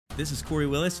This is Corey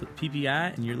Willis with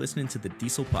PPI, and you're listening to the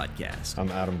Diesel Podcast.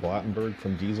 I'm Adam Blattenberg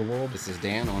from Diesel World. This is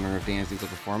Dan, owner of Dan's Diesel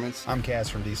Performance. I'm Cass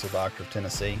from Diesel Doctor of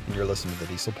Tennessee, and you're listening to the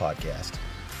Diesel Podcast.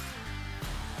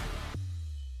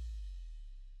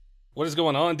 What is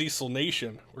going on, Diesel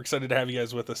Nation? We're excited to have you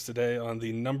guys with us today on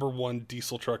the #1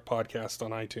 diesel truck podcast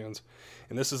on iTunes.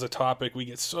 And this is a topic we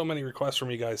get so many requests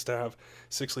from you guys to have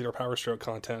 6-liter Powerstroke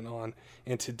content on.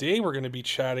 And today we're going to be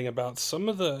chatting about some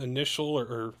of the initial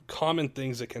or common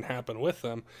things that can happen with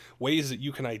them, ways that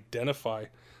you can identify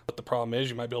what the problem is.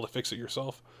 You might be able to fix it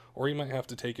yourself, or you might have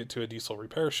to take it to a diesel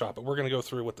repair shop. But we're going to go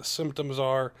through what the symptoms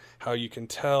are, how you can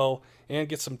tell, and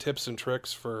get some tips and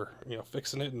tricks for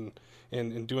fixing it and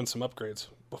doing some upgrades.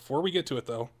 Before we get to it,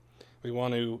 though, we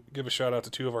want to give a shout out to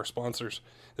two of our sponsors.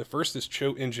 The first is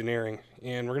Cho Engineering,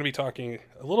 and we're going to be talking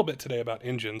a little bit today about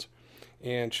engines.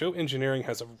 And Cho Engineering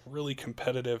has a really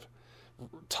competitive,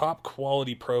 top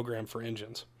quality program for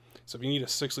engines. So if you need a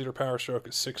 6-liter Powerstroke,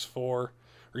 a 6.4, or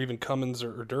even Cummins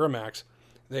or Duramax,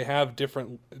 they have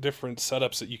different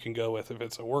setups that you can go with. If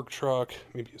it's a work truck,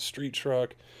 maybe a street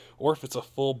truck, or if it's a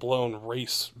full-blown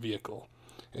race vehicle,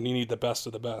 and you need the best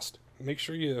of the best. Make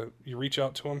sure you reach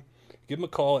out to them. Give them a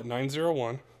call at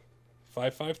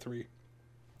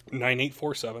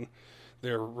 901-553-9847.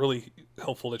 They're really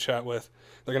helpful to chat with.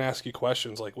 They're going to ask you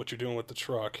questions like what you're doing with the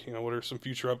truck, what are some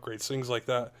future upgrades, things like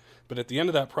that. But at the end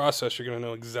of that process, you're going to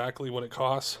know exactly what it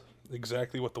costs,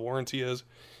 exactly what the warranty is,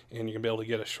 and you're going to be able to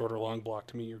get a shorter long block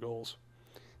to meet your goals.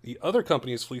 The other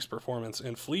company is Fleece Performance,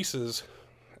 and Fleece is,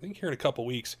 I think here in a couple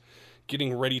weeks,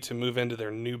 getting ready to move into their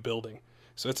new building.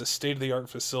 So it's a state-of-the-art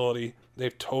facility.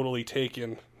 They've totally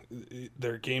taken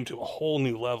their game to a whole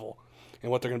new level,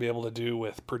 and what they're going to be able to do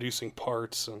with producing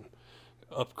parts and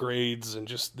upgrades and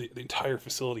just the entire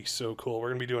facility is so cool. We're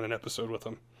going to be doing an episode with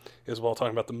them as well,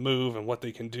 talking about the move and what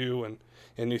they can do and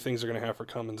new things they're going to have for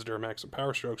Cummins, Duramax, and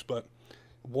Powerstrokes. But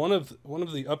one of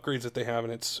the upgrades that they have,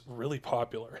 and it's really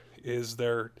popular, is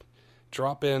their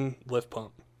drop-in lift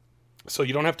pump. So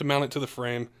you don't have to mount it to the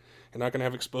frame. You're not going to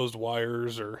have exposed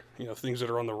wires or things that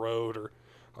are on the road or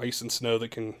ice and snow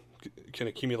that can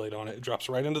accumulate on it. It drops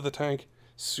right into the tank,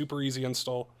 super easy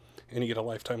install, and you get a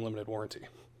lifetime limited warranty.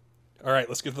 All right,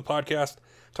 let's get to the podcast,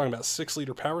 talking about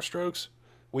 6-liter Powerstrokes,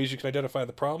 ways you can identify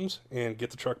the problems, and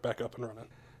get the truck back up and running.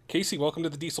 Casey, welcome to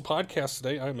the Diesel Podcast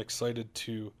today. I'm excited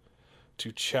to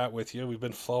chat with you. We've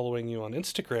been following you on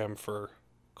Instagram for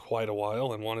quite a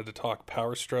while and wanted to talk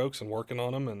Powerstrokes and working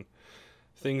on them and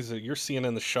things that you're seeing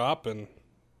in the shop and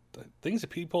the things that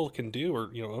people can do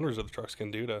or owners of the trucks can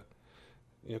do to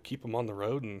keep them on the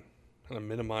road and kind of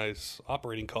minimize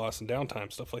operating costs and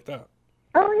downtime, stuff like that.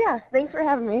 Oh yeah, thanks for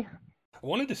having me. I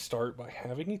wanted to start by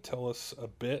having you tell us a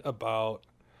bit about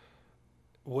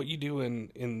what you do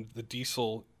in the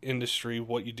diesel industry,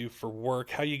 what you do for work,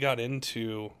 how you got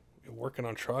into working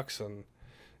on trucks and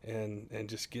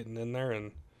just getting in there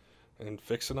and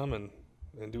fixing them and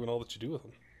doing all that you do with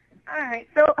them. All right,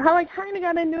 so how I kind of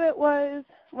got into it was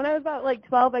when I was about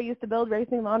 12, I used to build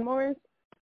racing lawnmowers,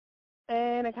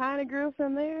 and I kind of grew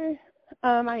from there.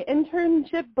 My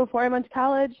internship before I went to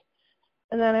college,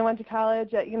 and then I went to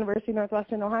college at University of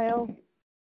Northwestern Ohio,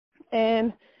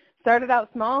 and started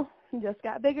out small and just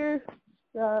got bigger,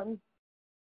 working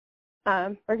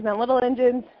on little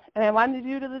engines, and I wanted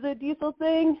to do the diesel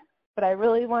thing, but I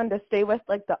really wanted to stay with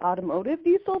the automotive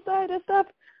diesel side of stuff,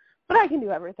 but I can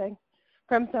do everything.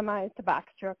 From semis to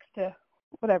box trucks to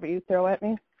whatever you throw at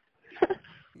me.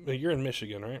 You're in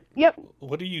Michigan, right? Yep.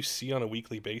 What do you see on a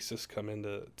weekly basis come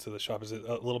into the shop? Is it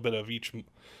a little bit of each kind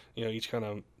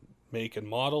of make and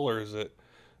model, or is it,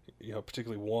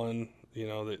 particularly one,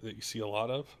 that you see a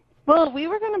lot of? Well, we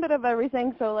work on a bit of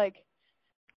everything. So,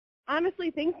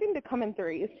 honestly, things seem to come in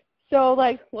threes. So,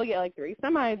 we'll get 3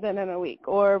 semis in a week,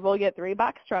 or we'll get 3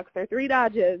 box trucks, or 3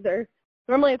 Dodges, or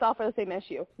normally it's all for the same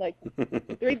issue.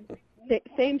 3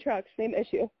 same trucks, same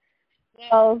issue.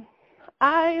 Well,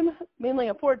 I'm mainly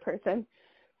a Ford person,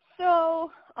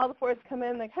 so all the Fords come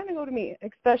in, they kind of go to me,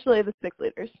 especially the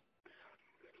 6-liters.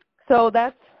 So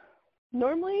that's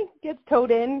normally gets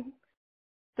towed in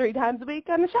 3 times a week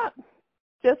on the shop,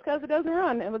 just because it doesn't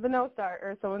run. It was a no-start,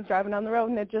 or someone's driving down the road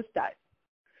and it just dies.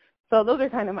 So those are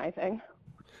kind of my thing.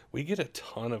 We get a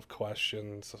ton of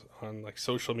questions on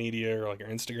social media or our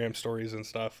Instagram stories and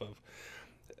stuff of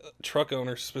truck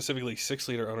owners, specifically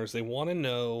 6-liter owners. They want to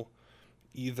know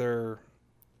either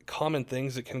common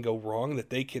things that can go wrong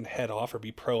that they can head off or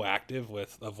be proactive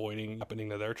with avoiding happening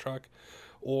to their truck,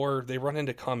 or they run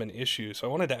into common issues. So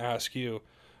I wanted to ask you,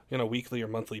 a weekly or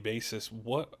monthly basis,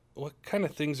 what kind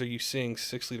of things are you seeing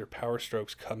 6-liter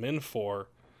Powerstrokes come in for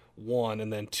one?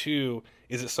 And then two,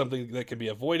 is it something that can be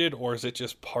avoided, or is it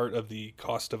just part of the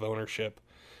cost of ownership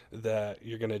that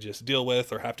you're going to just deal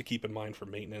with or have to keep in mind for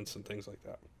maintenance and things like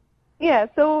that? Yeah,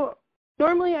 so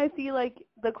normally I see like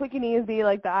the quick and easy,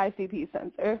 like the ICP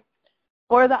sensor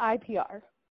or the IPR.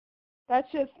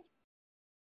 That's just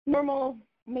normal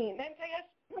maintenance, I guess.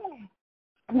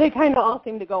 They kind of all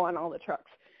seem to go on all the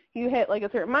trucks. You hit like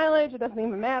a certain mileage, it doesn't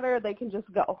even matter, they can just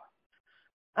go.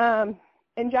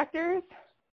 Injectors,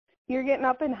 you're getting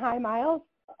up in high miles,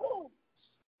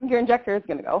 your injector is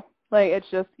going to go. Like, it's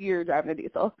just you're driving a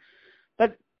diesel.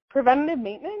 But preventative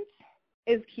maintenance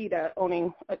is key to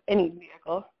owning any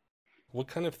vehicle. What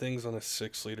kind of things on a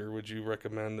 6-liter would you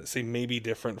recommend that, say, maybe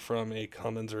different from a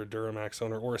Cummins or a Duramax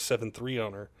owner or a 7.3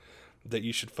 owner, that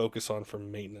you should focus on for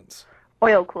maintenance?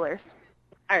 Oil coolers.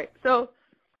 All right, so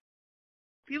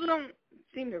people don't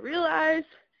seem to realize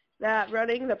that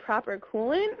running the proper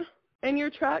coolant in your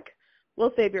truck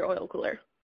will save your oil cooler.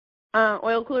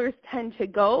 Oil coolers tend to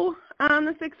go on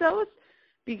the 6.0s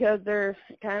because they're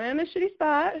kind of in a shitty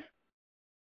spot,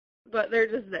 but they're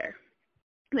just there.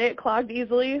 They get clogged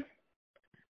easily.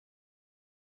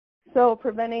 So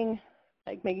preventing,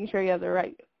 like making sure you have the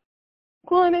right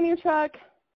coolant in your truck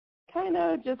kind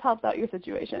of just helps out your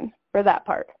situation for that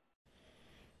part.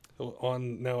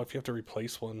 Now, if you have to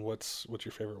replace one, what's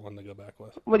your favorite one to go back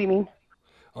with? What do you mean?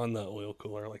 On the oil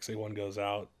cooler, like say one goes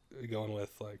out, are you going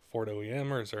with like Ford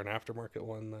OEM, or is there an aftermarket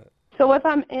one that? So if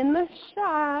I'm in the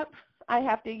shop, I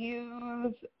have to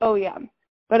use OEM.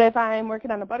 But if I'm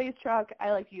working on a buddy's truck,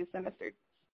 I like to use Sinister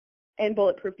and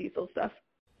bulletproof diesel stuff.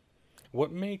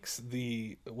 What makes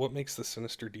the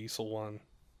Sinister diesel one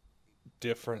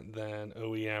different than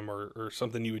OEM or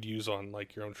something you would use on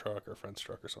like your own truck or a friend's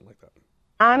truck or something like that?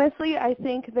 Honestly, I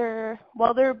think they're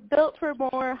built for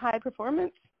more high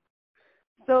performance.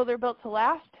 So they're built to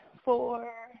last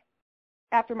for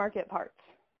aftermarket parts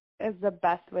is the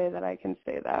best way that I can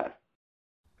say that.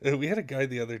 We had a guy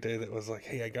the other day that was like,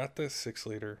 hey, I got this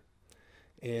 6-liter,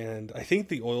 and I think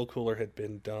the oil cooler had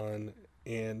been done,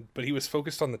 but he was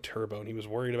focused on the turbo, and he was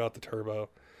worried about the turbo,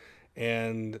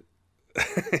 and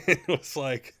it was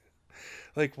like,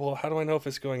 well, how do I know if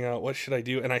it's going out? What should I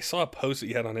do? And I saw a post that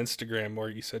you had on Instagram where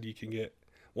you said you can get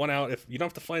one out if you don't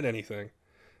have to find anything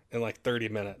in like 30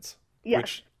 minutes. Yes.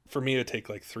 Which for me would take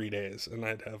like 3 days, and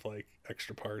I'd have like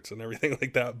extra parts and everything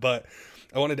like that. But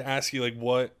I wanted to ask you, like,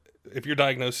 what if you're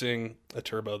diagnosing a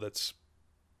turbo that's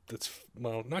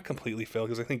well, not completely failed,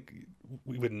 because I think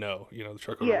we would know, the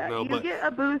truck owner would know. Yeah, you get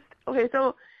a boost. Okay,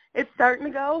 so it's starting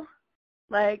to go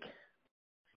like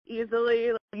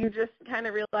easily. You just kind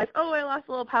of realize, oh, I lost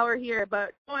a little power here,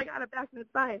 but I got it back and it's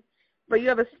fine. But you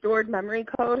have a stored memory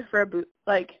code for a boost,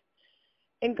 like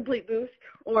incomplete boost,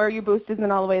 or your boost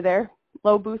isn't all the way there,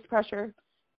 low boost pressure.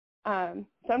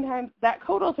 Sometimes that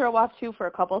code will throw off too for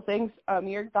a couple things.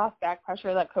 Your exhaust back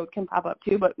pressure, that code can pop up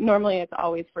too, but normally it's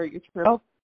always for your turbo.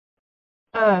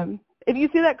 If you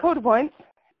see that code once,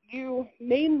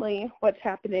 what's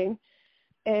happening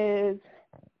is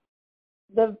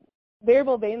the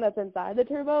variable vane that's inside the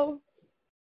turbo,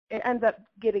 it ends up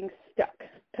getting stuck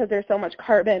because there's so much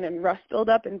carbon and rust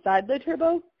buildup inside the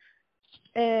turbo.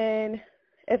 And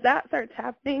if that starts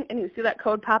happening and you see that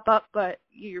code pop up, but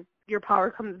your power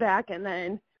comes back, and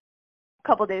then a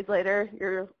couple days later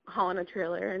you're hauling a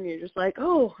trailer and you're just like,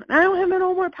 oh, I don't have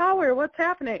no more power. What's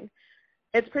happening?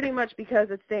 It's pretty much because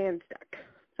it's staying stuck.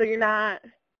 So you're not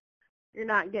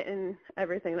getting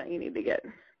everything that you need to get.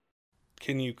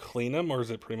 Can you clean them, or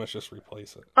is it pretty much just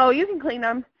replace it? Oh, you can clean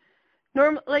them.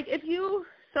 So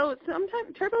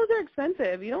sometimes turbos are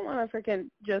expensive. You don't want to freaking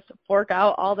just fork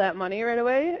out all that money right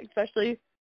away, especially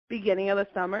beginning of the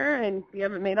summer, and you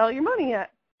haven't made all your money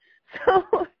yet.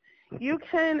 So you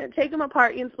can take them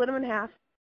apart. You can split them in half.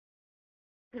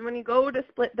 And when you go to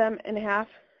split them in half,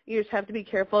 you just have to be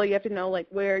careful. You have to know, like,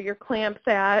 where your clamp's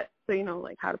at, so you know,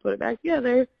 like, how to put it back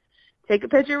together. Take a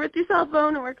picture with your cell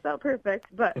phone. It works out perfect.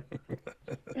 But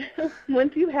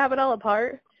once you have it all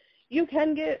apart, you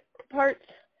can get parts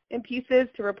and pieces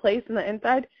to replace in the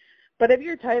inside. But if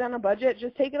you're tight on a budget,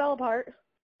 just take it all apart.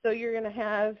 So you're going to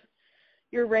have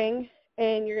your ring,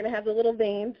 and you're going to have the little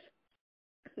vanes.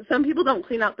 Some people don't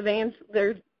clean out the vanes.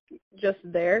 They're just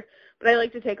there. But I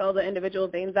like to take all the individual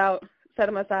vanes out, set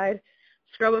them aside,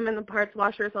 scrub them in the parts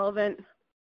washer solvent,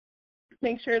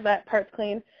 make sure that part's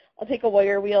clean. I'll take a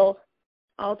wire wheel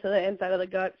all to the inside of the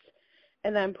guts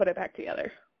and then put it back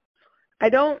together. I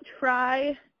don't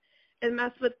try and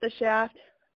mess with the shaft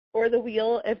or the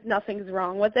wheel if nothing's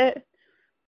wrong with it.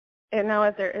 And now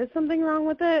if there is something wrong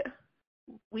with it,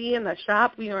 we in the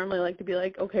shop, we normally like to be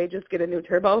like, okay, just get a new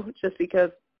turbo, just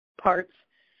because parts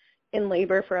and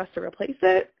labor for us to replace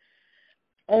it.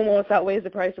 almost outweighs the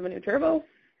price of a new turbo.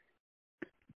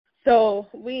 So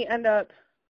we end up,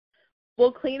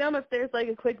 we'll clean them if there's like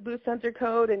a quick boost sensor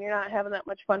code and you're not having that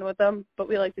much fun with them, but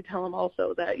we like to tell them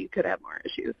also that you could have more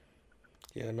issues.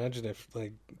 Yeah, imagine if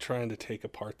like trying to take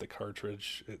apart the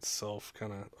cartridge itself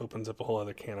kind of opens up a whole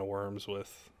other can of worms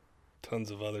with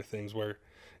tons of other things where,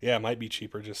 yeah, it might be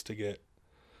cheaper just to get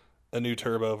a new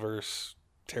turbo versus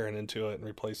tearing into it and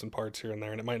replacing parts here and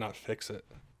there, and it might not fix it.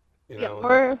 You know?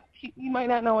 Or you might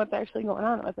not know what's actually going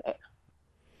on with it.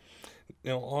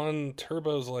 You know, on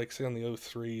turbos like say on the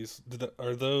 03s,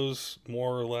 are those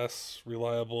more or less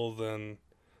reliable than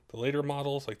the later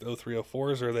models like the 03,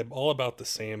 04s, or are they all about the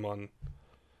same on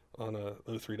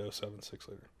a 03 to 07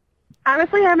 6-liter?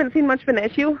 Honestly, I haven't seen much of an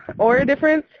issue or a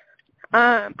difference.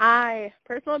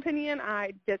 Personal opinion,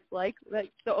 I dislike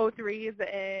like the 03s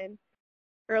and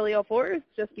early 04s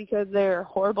just because they're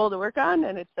horrible to work on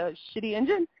and it's a shitty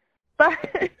engine.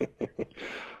 But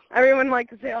everyone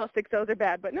likes to say, oh, 6.0s are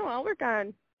bad. But no, I'll work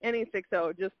on any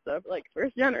 6.0. Just the like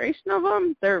first generation of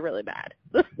them, they're really bad.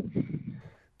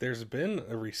 There's been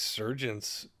a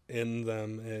resurgence in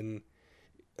them and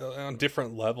on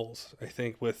different levels. I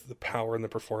think with the power and the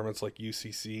performance like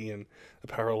UCC and the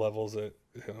power levels that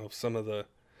some of the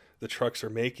trucks are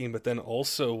making, but then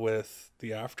also with the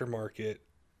aftermarket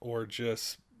or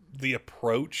just the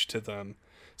approach to them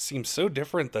seems so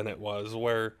different than it was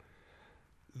where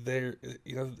they're,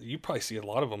 you probably see a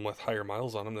lot of them with higher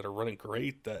miles on them that are running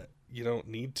great that you don't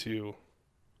need to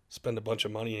spend a bunch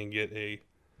of money and get a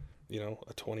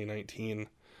 2019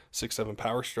 6.7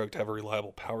 Powerstroke to have a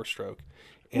reliable Powerstroke.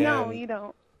 And, no, you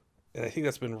don't. And I think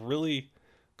that's been really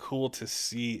cool to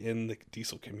see in the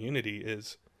diesel community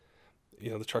is,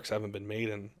 the trucks haven't been made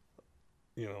in,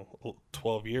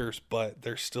 12 years, but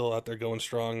they're still out there going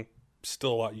strong.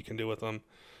 Still a lot you can do with them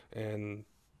and,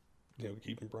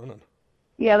 keep them running.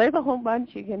 Yeah, there's a whole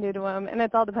bunch you can do to them, and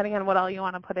it's all depending on what all you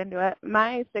want to put into it.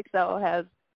 My 6.0 has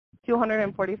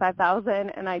 245,000,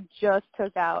 and I just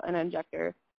took out an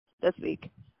injector this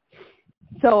week.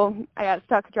 So I got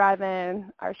stuck driving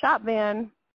our shop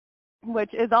van,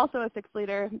 which is also a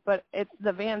 6-liter, but it's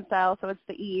the van style, so it's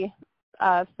the E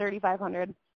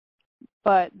 3500.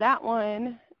 But that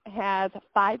one has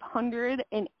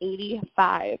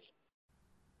 585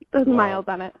 miles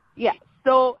on it. Yeah,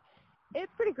 so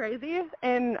it's pretty crazy,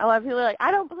 and a lot of people are like, I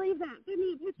don't believe that. Send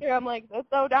me a picture. I'm like, it's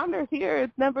so down there here.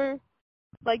 It's never,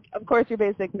 like, of course, your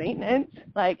basic maintenance,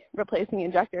 like replacing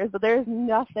injectors, but there's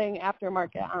nothing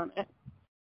aftermarket on it.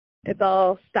 It's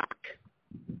all stock.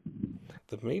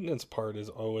 The maintenance part is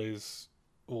always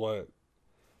what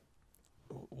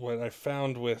I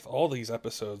found with all these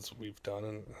episodes we've done,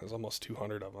 and there's almost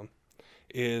 200 of them,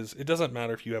 is it doesn't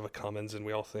matter if you have a Cummins and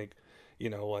we all think,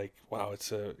 wow,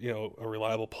 it's a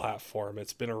reliable platform.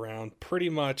 It's been around pretty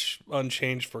much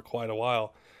unchanged for quite a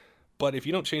while. But if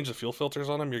you don't change the fuel filters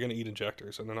on them, you're going to eat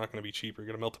injectors, and they're not going to be cheap. You're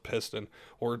going to melt a piston,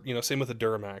 or same with a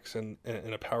Duramax and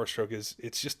a Powerstroke.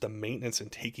 It's just the maintenance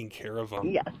and taking care of them.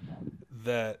 Yes.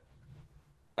 That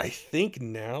I think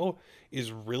now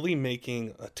is really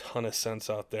making a ton of sense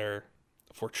out there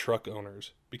for truck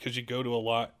owners, because you go to a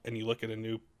lot and you look at a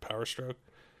new Powerstroke,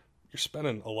 you're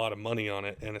spending a lot of money on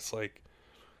it, and it's like,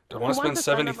 do I want to spend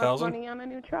 70,000 money on a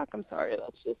new truck? I'm sorry,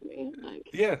 that's just me.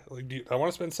 Yeah, I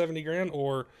want to spend 70 grand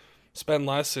or spend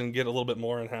less and get a little bit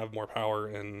more and have more power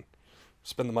and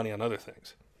spend the money on other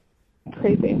things.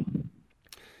 Crazy.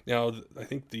 Now, I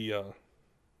think the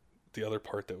other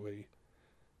part that we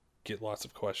get lots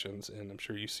of questions, and I'm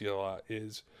sure you see a lot,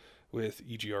 is with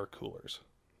EGR coolers.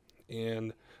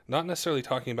 And not necessarily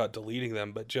talking about deleting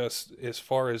them, but just as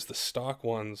far as the stock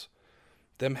ones,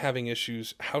 them having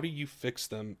issues, how do you fix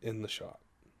them in the shop?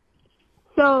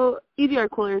 So EGR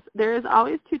coolers, there's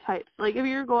always two types. Like if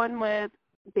you're going with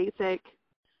basic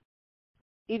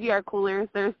EGR coolers,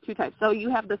 there's two types. So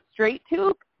you have the straight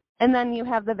tube, and then you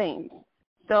have the vanes.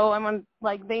 So I'm on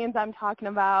like vanes I'm talking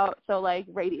about. So like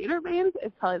radiator vanes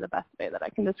is probably the best way that I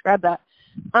can describe that.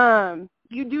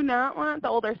 You do not want the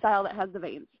older style that has the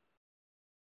vanes.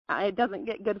 It doesn't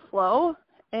get good flow,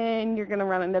 and you're going to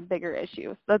run into bigger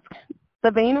issues. The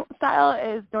vane style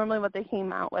is normally what they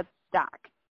came out with stock.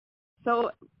 So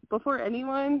before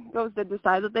anyone goes to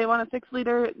decide that they want a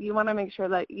 6-liter, you want to make sure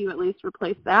that you at least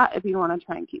replace that if you want to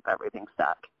try and keep everything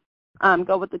stuck.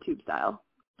 Go with the tube style.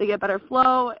 They get better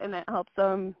flow, and it helps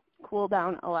them cool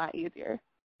down a lot easier.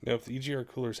 Now, if the EGR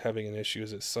cooler is having an issue,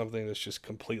 is it something that's just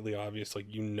completely obvious,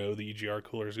 like the EGR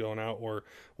cooler is going out, or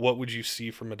what would you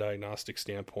see from a diagnostic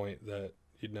standpoint that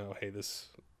you'd know, hey, this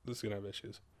is going to have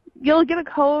issues? You'll get a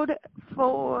code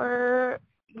for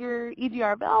your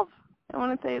EGR valve, I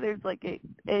want to say there's like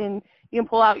and you can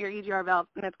pull out your EGR valve,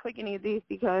 and it's quick and easy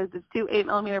because it's two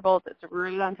 8mm bolts. It's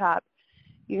right on top.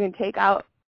 You can take out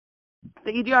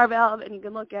the EGR valve, and you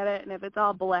can look at it, and if it's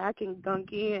all black and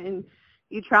gunky, and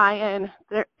you try and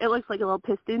it looks like little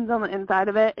pistons on the inside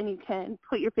of it, and you can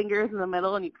put your fingers in the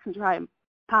middle, and you can try and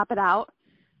pop it out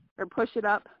or push it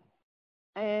up.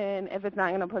 And if it's not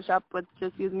going to push up with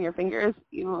just using your fingers,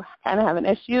 you kind of have an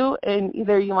issue. And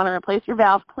either you want to replace your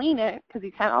valve, clean it, because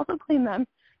you can also clean them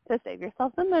to save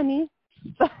yourself some money.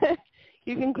 But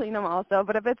you can clean them also.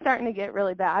 But if it's starting to get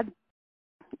really bad,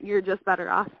 you're just better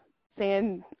off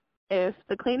saying if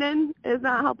the cleaning is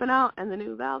not helping out and the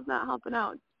new valve's not helping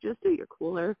out, just do your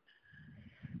cooler.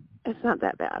 It's not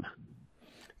that bad.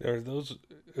 Are those,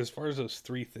 as far as those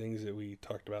three things that we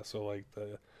talked about, so like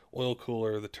the oil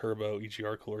cooler, the turbo,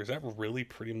 EGR cooler, is that really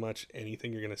pretty much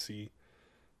anything you're going to see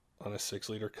on a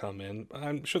 6-liter come in?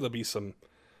 I'm sure there'll be some,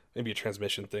 maybe a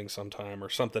transmission thing sometime or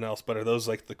something else, but are those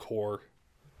like the core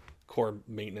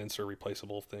maintenance or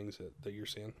replaceable things that you're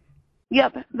seeing?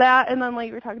 Yep, that, and then like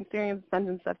you were talking steering and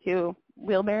suspension stuff too.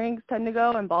 Wheel bearings tend to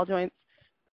go and ball joints.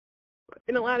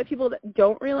 And a lot of people that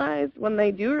don't realize when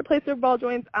they do replace their ball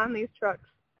joints on these trucks,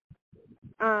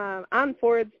 on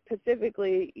Fords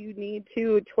specifically, you need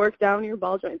to torque down your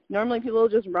ball joints. Normally people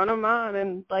just run them on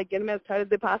and like get them as tight as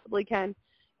they possibly can.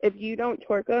 If you don't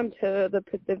torque them to the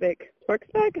specific torque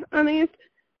spec on these,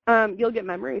 you'll get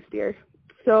memory steer.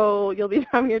 So you'll be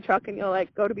driving your truck and you'll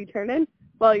like go to be turning,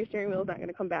 well, your steering wheel's not going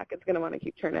to come back. It's going to want to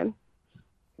keep turning.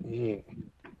 Mm.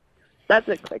 That's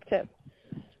a quick tip.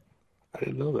 I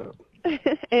didn't know that.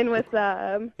 And with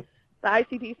the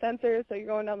ICP sensor, so you're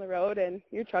going down the road and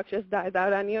your truck just dies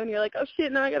out on you and you're like, oh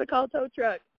shit, now I got to call a tow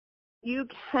truck. You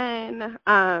can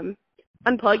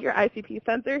unplug your ICP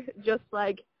sensor just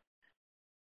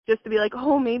to be like,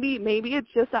 oh, maybe it's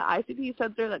just an ICP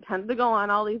sensor that tends to go on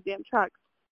all these damn trucks.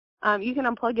 You can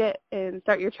unplug it and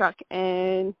start your truck,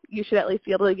 and you should at least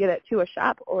be able to get it to a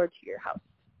shop or to your house.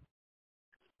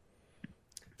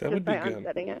 That would be good.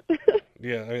 Unsetting it.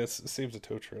 Yeah, I mean, it saves a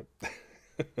tow trip.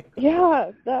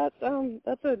 Yeah, that's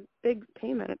a big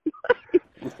payment.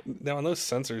 Now, on those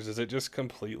sensors, is it just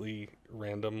completely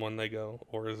random when they go,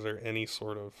 or is there any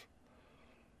sort of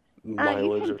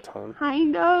mileage or time?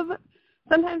 Kind of.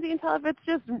 Sometimes you can tell if it's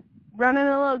just running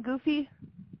a little goofy,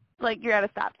 like you're at a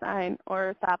stop sign or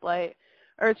a stoplight,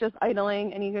 or it's just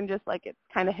idling, and you can just, like, it's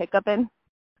kind of hiccuping.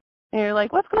 And you're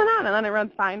like, what's going on? And then it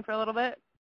runs fine for a little bit.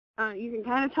 You can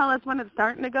kind of tell that's when it's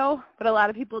starting to go, but a lot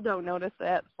of people don't notice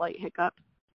that slight hiccup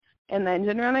in the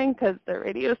engine running because their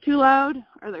radio's too loud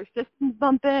or their system's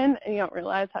bumping, and you don't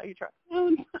realize how your truck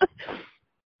sounds.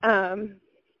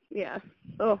 Yeah,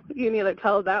 so you can either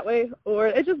tell that way, or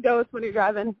it just goes when you're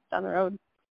driving down the road,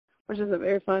 which isn't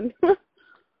very fun.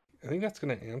 I think that's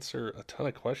going to answer a ton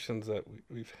of questions that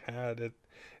we've had.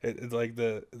 It's like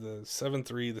the 7.3,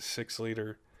 the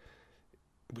 6-liter.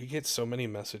 We get so many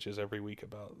messages every week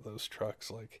about those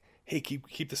trucks, like, hey,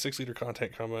 keep the 6-liter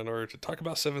content coming, or to talk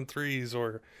about 7.3s,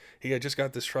 or hey, I just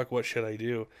got this truck, what should I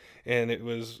do? And it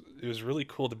was really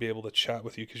cool to be able to chat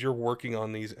with you because you're working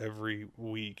on these every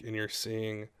week and you're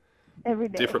seeing every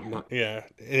day different, yeah,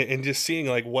 and just seeing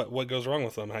like what goes wrong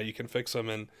with them, how you can fix them,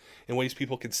 and in ways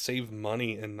people can save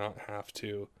money and not have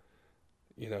to,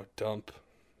 dump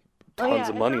tons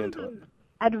of money into it.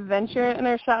 Adventure in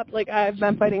our shop, like I've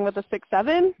been fighting with a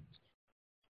 6.7,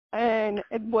 and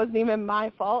it wasn't even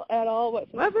my fault at all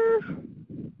whatsoever,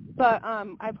 but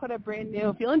I put a brand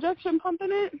new fuel injection pump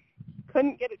in it,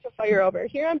 couldn't get it to fire over.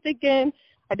 Here I'm thinking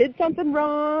I did something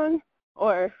wrong,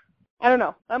 or I don't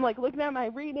know. I'm like looking at my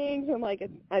readings, I'm like,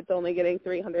 it's only getting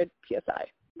 300 psi,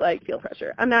 like fuel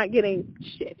pressure. I'm not getting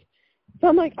shit. So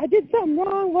I'm like, I did something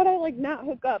wrong. What I like not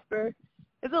hook up, or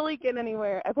is it leaking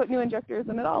anywhere? I put new injectors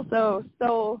in it also.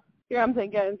 So here I'm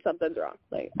thinking something's wrong.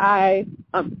 Like I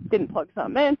didn't plug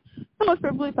something in. So it was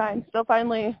perfectly fine. So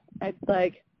finally I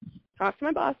talked to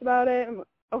my boss about it. And,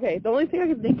 okay, the only thing I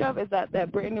can think of is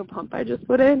that brand new pump I just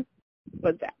put in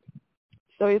was bad.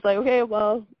 So he's like, okay,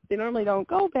 well, they normally don't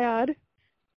go bad,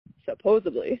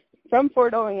 supposedly, from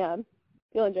Ford OEM.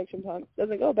 Fuel injection pump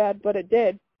doesn't go bad, but it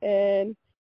did. And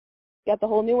got the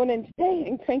whole new one in today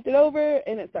and cranked it over,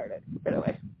 and it started right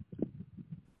away.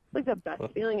 It's like the best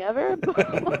feeling ever.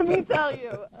 But let me tell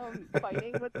you,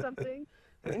 fighting with something,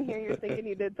 and here you're thinking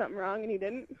you did something wrong and you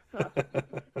didn't. Oh,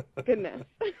 goodness.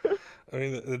 I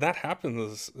mean, that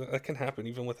happens. That can happen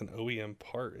even with an OEM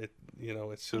part.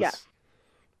 It's just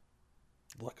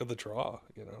luck of the draw.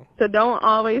 So don't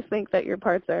always think that your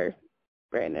parts are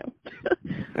brand new,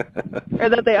 or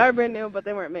that they are brand new but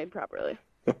they weren't made properly.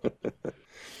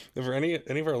 If there any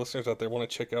of our listeners out there want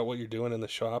to check out what you're doing in the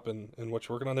shop and what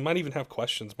you're working on, they might even have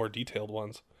questions, more detailed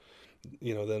ones,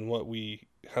 than what we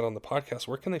had on the podcast.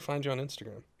 Where can they find you on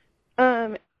Instagram?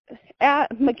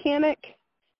 At mechanic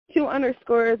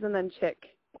 2_ and then chick.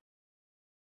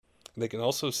 They can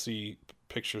also see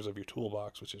pictures of your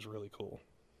toolbox, which is really cool.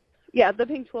 Yeah, the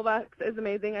pink toolbox is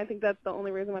amazing. I think that's the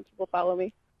only reason why people follow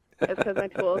me. It's because my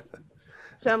tools,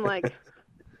 which I'm like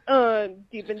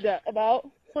deep in debt about.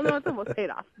 Well, no, it's almost paid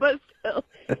off, but still,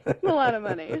 it's a lot of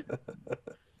money.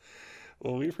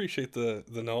 Well, we appreciate the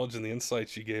knowledge and the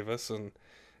insights you gave us, and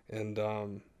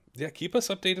yeah, keep us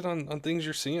updated on things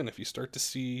you're seeing. If you start to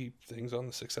see things on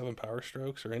the 6.7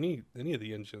 Powerstrokes or any of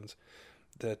the engines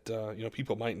that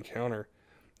people might encounter,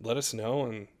 let us know,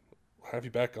 and we'll have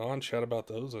you back on, chat about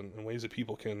those and ways that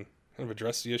people can kind of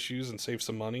address the issues and save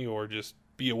some money, or just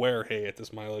be aware, hey, at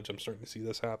this mileage, I'm starting to see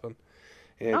this happen,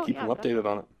 and keep them updated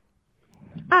on it.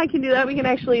 I can do that. We can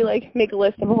actually make a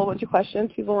list of a whole bunch of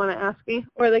questions people want to ask me,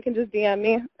 or they can just DM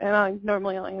me, and I'll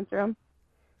answer them.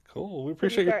 Cool. We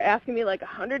appreciate you. Start asking me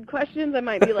 100 questions, I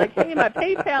might be like, hey, my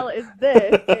PayPal is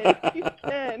this. If you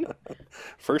can.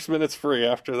 First minute's free.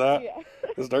 After that, yeah.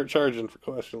 Start charging for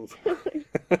questions. First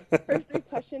 3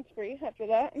 questions free. After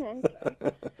that, no.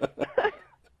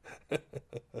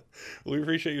 We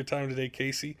appreciate your time today,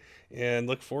 Casey, and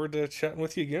look forward to chatting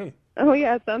with you again. Oh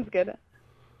yeah, sounds good.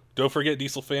 Don't forget,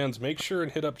 diesel fans, make sure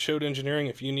and hit up Chode Engineering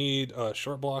if you need a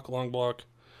short block, long block,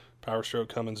 Powerstroke,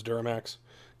 Cummins, Duramax.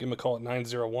 Give them a call at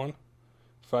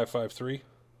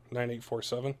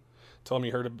 901-553-9847. Tell them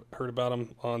you heard about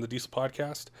them on the Diesel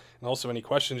Podcast. And also any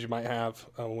questions you might have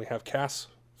when we have Cass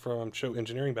from Chode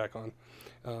Engineering back on.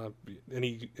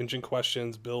 Any engine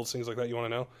questions, builds, things like that you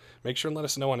want to know, make sure and let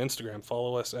us know on Instagram.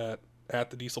 Follow us at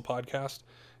the Diesel Podcast.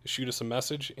 Shoot us a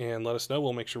message and let us know.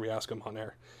 We'll make sure we ask them on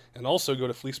air. And also go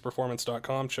to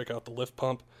fleeceperformance.com, check out the lift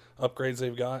pump upgrades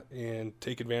they've got, and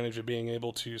take advantage of being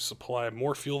able to supply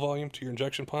more fuel volume to your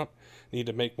injection pump. Need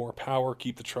to make more power,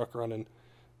 keep the truck running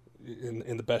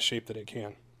in the best shape that it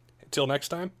can. Until next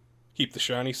time, keep the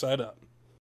shiny side up.